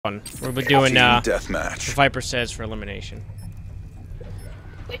We'll be doing deathmatch. Viper says for elimination.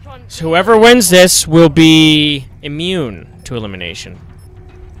 So whoever wins this will be immune to elimination.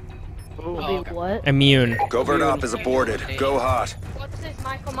 What? Immune. Covert op is aborted. Go hot. What's this,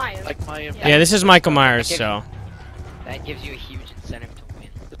 Michael Myers? Yeah, this is Michael Myers, so. That gives you a huge incentive to win.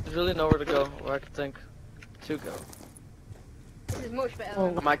 There's really nowhere to go, or I could think to go. This is much better.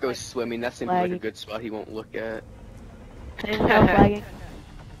 Oh. I might go swimming. That seems like a good spot he won't look at. Flagging.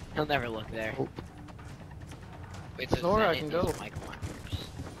 He'll never look there. Wait, so Nowhere I ZenIIt can is go. Michael Myers.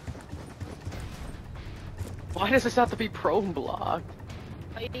 Why does this have to be prone blocked?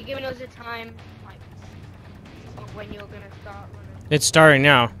 Are you giving us a time, like, of when you're gonna start running? It's starting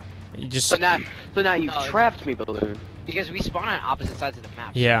now. You just. So now you trapped me, Balloon. Because we spawn on opposite sides of the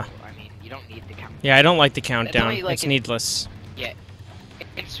map. Yeah. So, I mean, you don't need the count. Yeah, I don't like the countdown. only, like, It's needless. Yeah.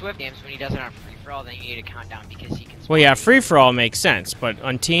 In Swift games, when he does it on free for all, then you need a countdown because he can. Well, yeah, free for all makes sense, but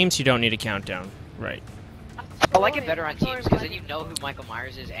on teams you don't need a countdown, right? I like it better on teams because then you know who Michael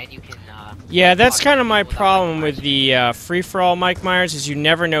Myers is and you can. Yeah, that's talk kind to of my people without problem Michael with the free for all Mike Myers is you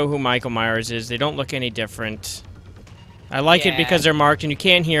never know who Michael Myers is. They don't look any different. I like it because they're marked and you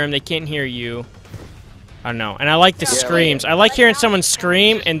can't hear them. They can't hear you. I don't know, and I like the screams. I like hearing someone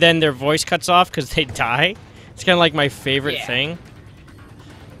scream and then their voice cuts off because they die. It's kind of like my favorite thing.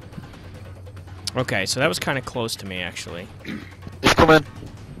 Okay, so that was kind of close to me, actually. Just come in.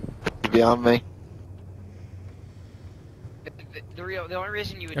 Behind me. The only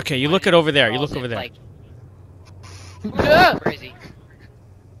reason you would. Okay, you look it over there. You look over there. Like, crazy.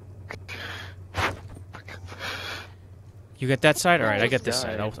 You got that side? Alright, I got this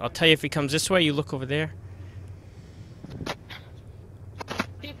side. I'll tell you if he comes this way, you look over there.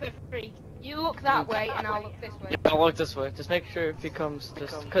 Super free. You look that way and I'll look this way. I'll look this way. Just make sure if he comes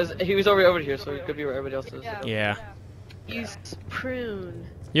this, because he was already over here, so he could be where everybody else is. Yeah. Use prune.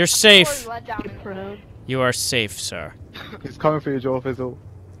 You're safe. Prune. You are safe, sir. He's coming for you, Joe Fizzle.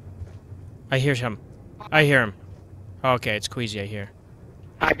 I hear him. I hear him. Okay, it's Queasy, I hear.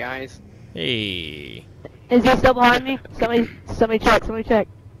 Hi guys. Hey. Is he still behind me? Somebody check. Somebody check.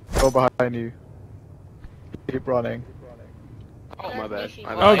 Go behind you. Keep running. Oh my bad.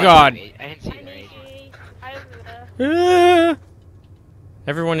 Oh god. I didn't see it.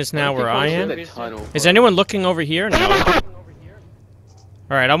 Everyone is now where I am. Tunnel. Is anyone looking over here? No.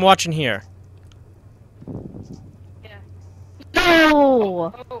 Alright, I'm watching here.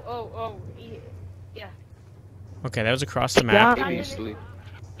 No! Yeah. Okay, that was across the map. You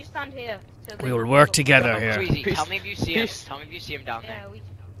stand here. We will work together here. Queasy, tell me if you see him. Tell me if you see him down there.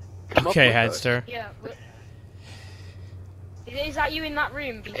 Okay, Headster. Yeah. Is that you in that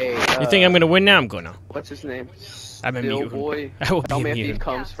room? Hey, You think I'm gonna win now? I'm gonna. What's his name? I'm immune. Boy. I will Tell be me if he immune.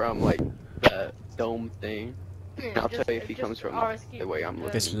 comes from like the dome thing. I'll tell you if he comes from the way I'm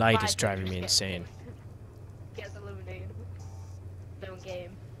looking. This light is driving me insane. Gets eliminated. No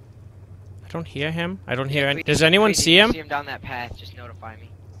game. I don't hear him. I don't hear any. Does anyone see him? If you see him down that path, just notify me.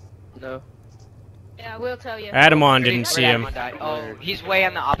 No. Yeah, I will tell you. Adamon didn't see him. Oh, he's way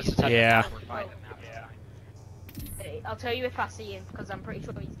on the opposite side Yeah. of the map. We're fine. Hey, I'll tell you if I see him, because I'm pretty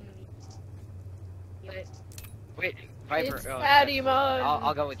sure he's gonna be. Wait, Viper. It's Oh, Adamon.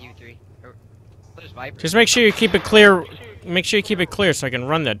 I'll go with you three. There's Viper. Just make sure you keep it clear. Make sure you keep it clear so I can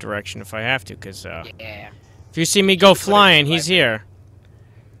run that direction if I have to. Cause Yeah. if you see me go flying, he's here.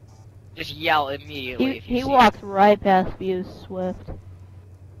 Just yell immediately if you He see walks right past you, Swift.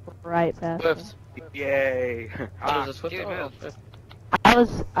 Right past. Swift. Yay. Oh, there's a Swift. Dude, Oh, move. Swift. I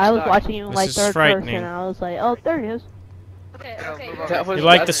was watching you in This like is third frightening. person. And I was like, oh, there he is. Okay. You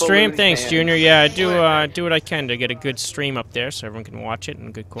like the that's stream? Balloon's Thanks, fan. Junior. Yeah, I do what I can to get a good stream up there so everyone can watch it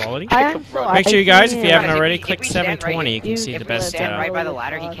in good quality. I am so Make sure you guys, if you haven't If already, we click stand right 720. You can see If the we best. stand right by the Oh,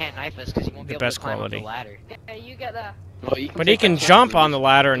 ladder, he God. can't knife us because he won't be The able best to climb up quality. the ladder. Yeah, you get there. Well, you can But he take can that jump chance on the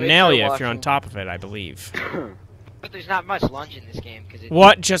ladder and Make nail sure you you're if you're on watching. top of it, I believe. But there's not much lunge in this game because it.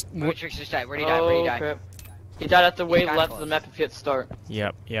 What? Just. Matrix just died. Where'd he die? Where'd he Oh die? crap. He died at the way kinda left of the close. map if you hit start.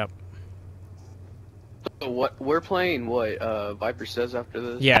 Yep. So what we're playing? What Viper says after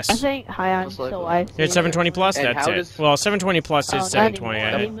this? I Yes. think hi, I'm Most likely. so I. It's 720 plus. And That's how it. does- Well, 720 plus Oh, is not 720.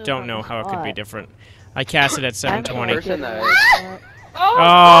 anymore. I He moved don't on know the how it could be spot. different. I cast it at 720. person that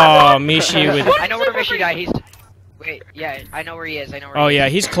Oh, Mishi with. I know where Mishi died. He's. Wait, yeah, I know where he is. I know where Oh he yeah,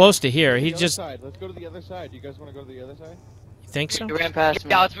 is. he's close to here. He just. Let's go to the other side. You guys want to go to the other side? You think so? He ran past me.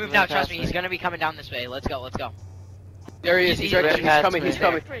 Yeah, let's move He now. ran Trust past me, he's gonna be coming down this way. Let's go. Let's go. There he is. He's He's, right he's past coming. me. He's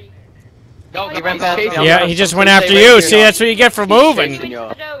coming. No, He ran past chasing me. Yeah, he just went Stay after right you. here. See, that's what you get for moving. chasing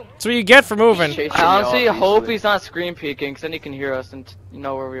y'all. That's what you get for moving. Chasing I honestly y'all hope easily. he's not screen peeking, because then he can hear us and you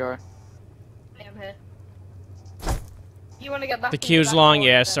know where we are. I am here. You want to get back? The in queue's back long. door,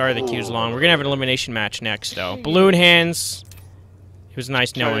 Yeah, then. sorry, the queue's long. We're gonna have an elimination match next, though. Balloon hands. It was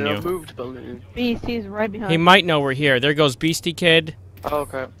nice knowing you. Moved balloon. Beast, he's right behind. He might know we're here. There goes Beastie Kid Oh,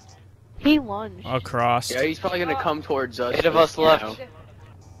 okay. He lunged. across. Yeah, he's probably gonna come towards us. 8 of us you left. know.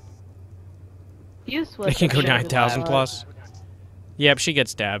 Fuse They Swift can go is really 9,000 loud. plus. Yep, she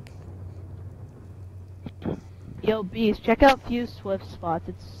gets stabbed. Yo, Beast, check out Fuse Swift spots.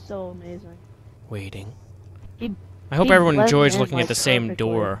 It's so amazing. Waiting. He- I hope he everyone blends enjoys in, looking like, at the same perfectly.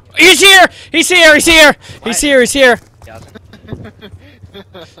 door. He's here! He's here! He's here! He's here! He's here!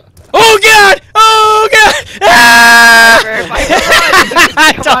 Oh god! Oh god! Ah!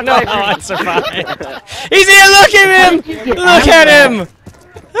 I don't know how I survived. He's here! Look at him! Look at him!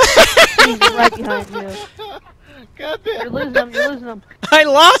 He's right behind you. God damn. You're losing him. You're losing him. I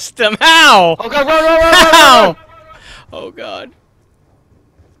lost him! How? Oh god, run, run, run, run, How? run, Oh god.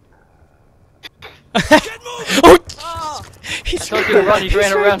 Oh! He's told you to run, you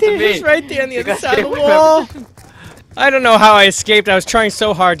ran around to there. me. He's right there on the You other gotta side stay of the with my wall. I don't know how I escaped. I was trying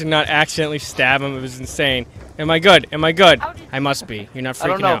so hard to not accidentally stab him. It was insane. Am I good? Am I good? I must be. You're not I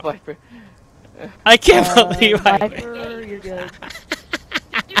don't freaking know, out. Viper. I can't believe I. Viper, you're good.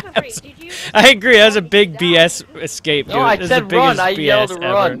 Super free. Did you? I agree. That was a big BS escape, dude. No, I That was the said run. biggest I yelled BS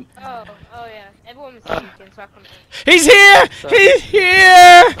ever. run. Oh yeah. Everyone was speaking, so I couldn't. He's here! He's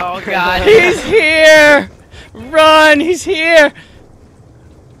here! Oh god. He's here! Run! He's here!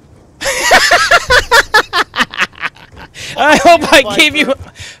 I hope I gave you.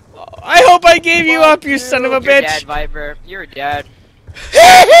 I hope I gave you up, you son of a You're bitch! dead, Viper. You're dead.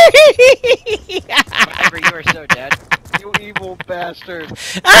 Viper, you are so dead. You evil bastard.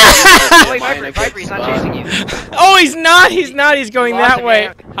 Wait, Viper, he's not chasing you. Oh, he's not! He's not! He's going Lost that him, way!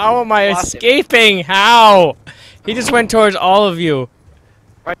 man. How am I Lost him. escaping? How? He just went towards all of you.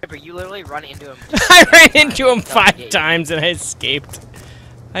 Viper, you literally run into him. I ran into him Don't 5 get times and I escaped.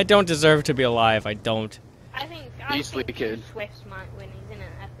 I don't deserve to be alive. I don't. I think Beastly kid. Swift's might win. He's in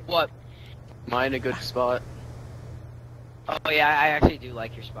an epic. What? Mine a good spot. Oh yeah, I actually do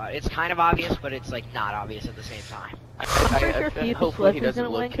like your spot. It's kind of obvious, but it's like not obvious at the same time. I'm pretty sure Fuse hopefully Swift he is doesn't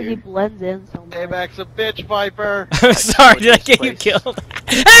gonna win look because he here. blends in so much. Payback's a bitch, Viper. I'm sorry, did I this get you place. killed?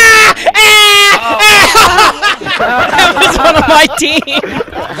 Ah! Ah! That was one of my team!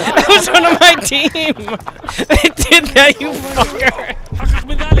 That was one of my team! It did that, you fucker!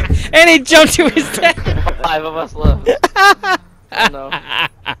 And he jumped to his death! 5 of us left. Oh no.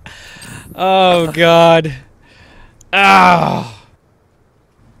 Oh god. Oh.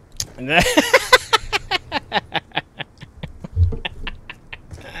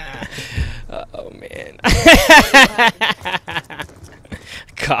 Oh man.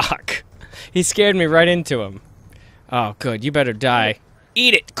 Cock. He scared me right into him. Oh good, you better die.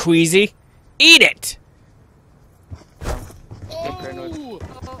 Eat it, Queasy. Eat it!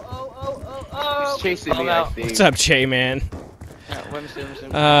 Oh. He's chasing me, no. I think. What's up, Che man? Yeah, let me see,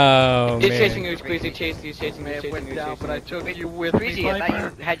 Oh He's man. chasing you, Squeezy, chasing you, chasing May you, have chasing went you, down, chasing but I you. took you with Breezy, me, I thought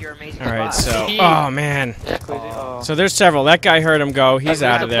Viper. you had your amazing Alright, spot. so oh man. Yeah, Squeezy. So there's several. That guy heard him go. He's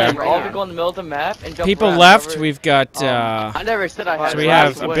out of there. We're all gonna go in the middle of the map and jump People around, left. wherever- We've got I never said I had So we it.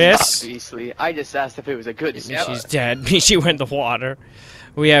 have I was Abyss. Obviously, I just asked if it was a good spot. She's dead. She went in the water.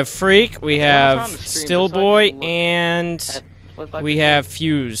 We have Freak, we Yeah, have it's on the stream, Still just so I Boy, can look and What Viper we said. have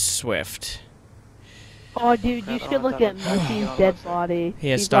Fuse Swift. Oh, dude, you should look at Missy's dead body. He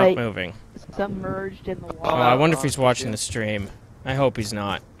has She's, stopped like, moving. submerged in the water. Oh, I wonder if he's watching the stream. I hope he's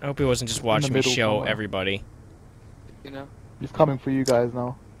not. I hope he wasn't just watching me middle show somewhere. everybody. You know? He's coming for you guys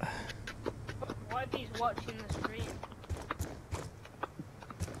now. What if he's watching the stream?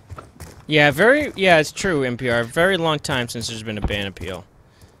 Yeah, it's true, NPR. Very long time since there's been a ban appeal.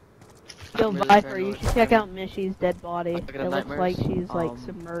 Yo, I'm really Viper, paranoid. you should check out Missy's dead body. Like It looks like she's like Um,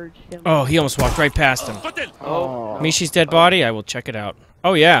 submerged. In Oh, he almost walked right past him. Oh. Mishi's dead body? I will check it out.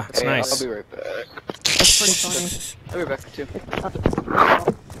 Oh yeah, it's Hey, nice. I'll be right back. That's pretty funny. I'll be back too.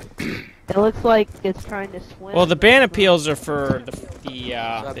 It looks like it's trying to swim. Well, the ban appeals are for the Sorry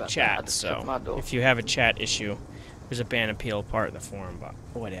about that. I chat, had to check my so door. if you have a chat issue, there's a ban appeal part of the forum, but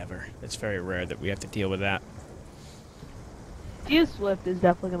whatever. It's very rare that we have to deal with that. Fuse Swift is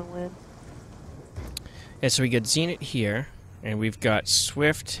definitely gonna win. Yeah, so we got ZenIIt here, and we've got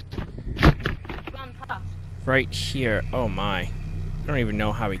Swift Run past. right here. Oh my. I don't even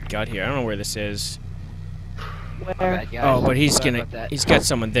know how he got here. I don't know where this is. Where? Bad guys. Oh, but he's Sorry gonna, about that. he's got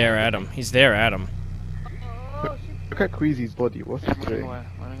someone there at him. He's there at him. Oh, Look at Queasy's body. What's he Running doing? away,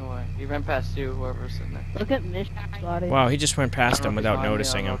 running away. He ran past you, whoever's sitting there. Look at Missy's body. Wow, he just went I past don't him know if he's without behind me,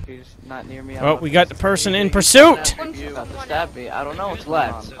 noticing I don't him. know if he's not near me, I don't Well, know we if got the he's person in leaving. pursuit! You about to stab me. I don't know what's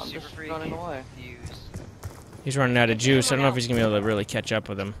Left, going so on. I'm Super just Free running can away. Fuse. He's running out of juice. I don't know if he's gonna be able to really catch up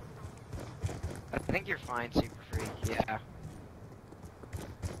with him. I think you're fine, Super Freak. Yeah.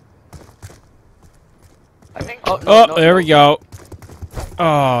 I think. Oh, there we go.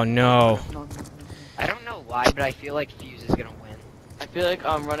 Oh no. I don't know why, but I feel like Fuse is gonna win. I feel like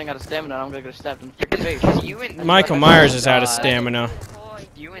I'm running out of stamina. I'm gonna get stabbed in the face. Because you and Michael Myers is out of stamina.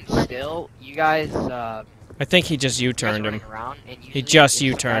 You and Still, you guys. I think he just U-turned him. Around, and He just if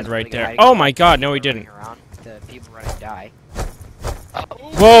U-turned guys right really there. gotta Oh go my god, no he running didn't. Around, the people running die.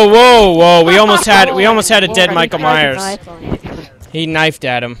 Whoa, whoa, whoa! We almost had a dead Michael Myers. He knifed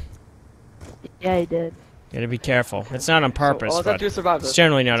at him. Yeah, he did. Gotta be careful. It's not on purpose, all I have but to do is survive it's this.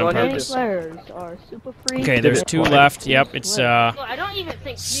 generally not So on I need purpose. Players are super free. Okay, there's 2 left. Yep, it's Look, I don't even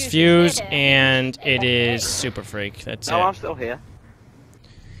think Fuse is and it is Super Freak. That's No, I'm it. still here.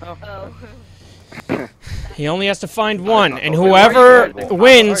 Oh. He only has to find one, and whoever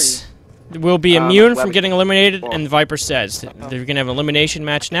wins will be immune from getting eliminated. And Viper says they're gonna have an elimination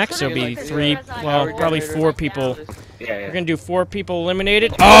match next. There'll be 3, well, probably 4 people. Yeah, We're gonna do 4 people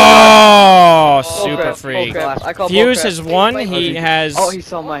eliminated. Oh, Super Freak. I call Fuse bullcrap. has won. He has. Oh, he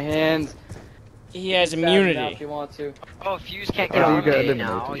saw my hands. He has Stab me now immunity. If you want to. Oh, Fuse can't How get do you get eliminated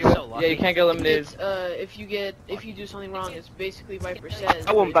now. eliminated? He's so lucky. Yeah, you can't get eliminated. If you do something wrong, it's basically Viper says.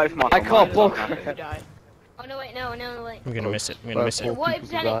 I won both my. I call You bullcrap. die. Oh no wait, no wait. I'm gonna miss it. I'm gonna miss it. What if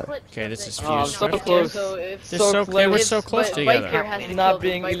ZenIIt clips? Okay, this is it? Fuse. so close. So if They're so they were so close but together. Viper hasn't Not killed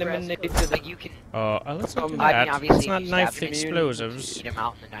being Viper has eliminated. killed. Like you can. Let's not do I mean, that. obviously, Let's not if you knife stab the him, explosives. Eat him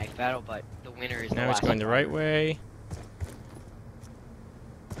out in the knife battle, but the winner is the Now last it's going the one. right way.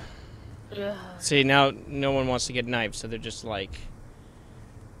 Ugh. See, now no one wants to get knifed, so they're just like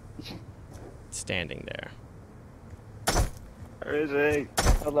standing there. Where is he?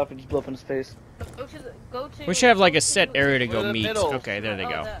 I left and just blew up in his face. Go to. We should have like a set area to Go go to the meet. middle. Okay, there they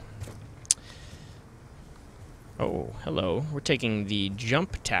go. Oh, hello. We're taking the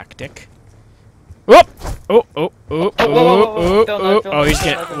jump tactic. Whoop! Oh, oh, oh, oh, oh, oh, oh, he's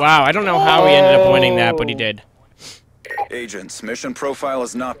getting... Wow, I don't know how he ended up winning that, but he did. Agents, mission profile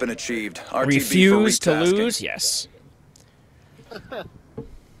has not been achieved. RTB Refuse for to retasking. lose? Yes.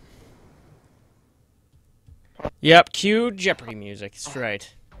 Yep, cue Jeopardy music. That's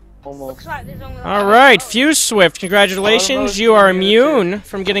right. Almost. Looks like there's only. Alright, Fuse Swift, congratulations. You are immune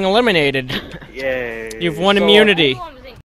from getting eliminated. Yay. You've won So- immunity. Everyone's